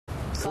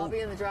So I'll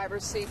be in the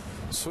driver's seat,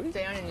 Sweet.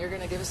 Dan, and you're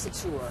going to give us a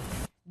tour.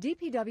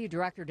 DPW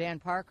Director Dan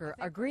Parker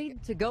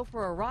agreed to go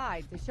for a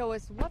ride to show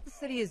us what the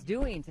city is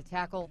doing to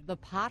tackle the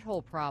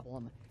pothole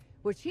problem,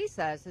 which he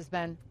says has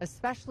been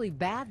especially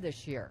bad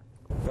this year.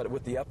 But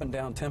with the up and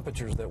down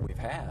temperatures that we've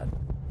had,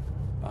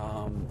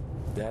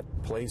 that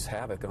plays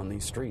havoc on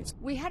these streets.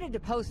 We headed to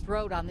Post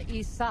Road on the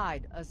east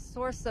side, a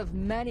source of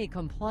many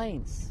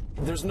complaints.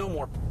 There's no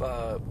more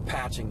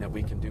patching that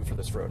we can do for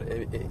this road.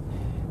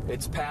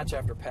 It's patch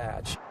after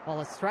patch.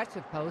 While a stretch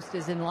of Post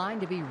is in line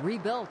to be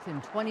rebuilt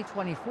in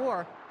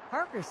 2024,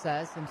 Parker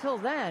says until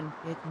then,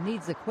 it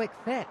needs a quick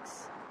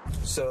fix.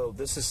 So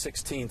this is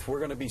 16th. We're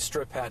going to be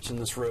strip patching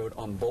this road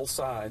on both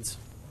sides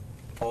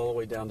all the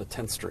way down to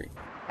 10th Street.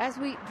 As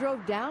we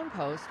drove down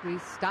Post, we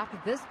stopped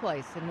at this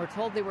place and were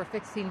told they were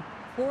fixing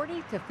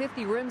 40 to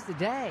 50 rims a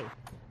day.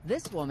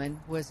 This woman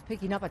was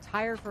picking up a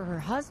tire for her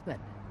husband.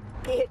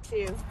 He hit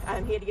two.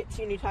 He had to get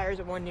 2 new tires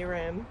and 1 new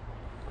rim.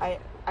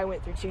 I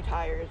went through 2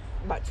 tires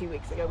about 2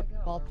 weeks ago.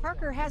 While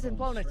Parker hasn't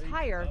blown a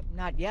tire,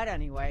 not yet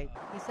anyway,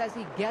 he says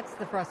he gets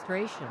the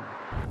frustration.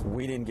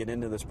 We didn't get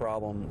into this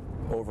problem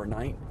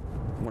overnight.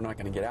 We're not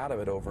going to get out of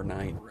it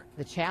overnight.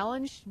 The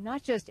challenge,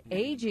 not just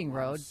aging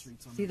roads,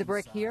 see the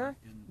brick here,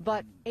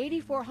 but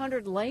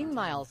 8,400 lane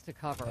miles to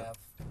cover.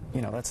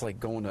 You know, that's like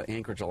going to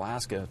Anchorage,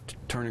 Alaska,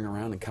 turning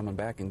around and coming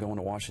back and going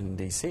to Washington,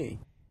 D.C.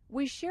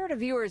 We shared a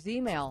viewer's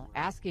email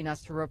asking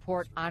us to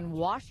report on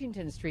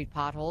Washington Street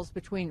potholes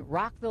between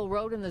Rockville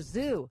Road and the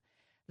zoo.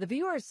 The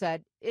viewer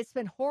said it's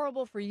been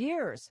horrible for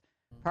years.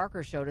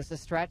 Parker showed us a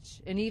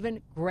stretch in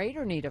even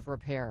greater need of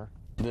repair.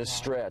 This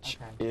stretch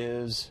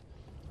is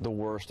the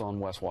worst on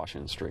West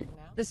Washington Street.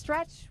 The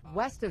stretch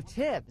west of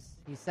Tibbs,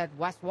 he said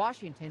West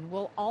Washington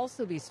will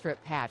also be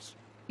strip patched.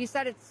 He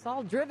said it's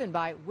all driven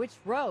by which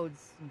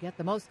roads get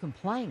the most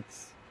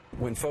complaints.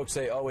 When folks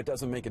say, oh, it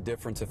doesn't make a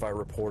difference if I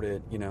report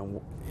it, you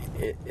know,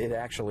 it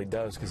actually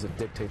does, because it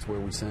dictates where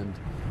we send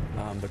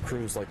the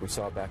crews, like we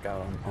saw back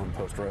out on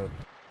Post Road.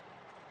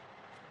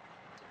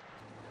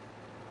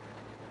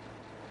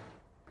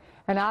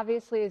 And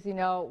obviously, as you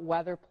know,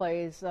 weather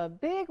plays a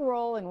big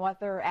role in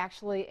what they're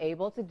actually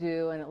able to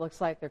do, and it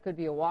looks like there could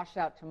be a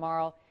washout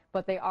tomorrow,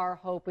 but they are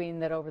hoping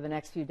that over the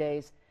next few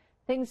days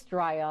things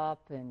dry up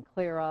and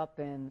clear up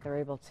and they're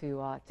able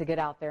to get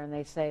out there, and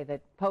they say that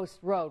Post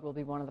Road will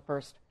be one of the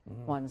first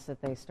ones that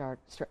they start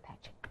strip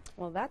patching.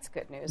 Well, that's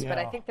good news, Yeah. but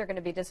I think they're going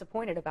to be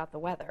disappointed about the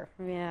weather.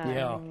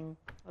 Yeah.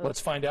 Let's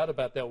find out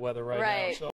about that weather right now. So.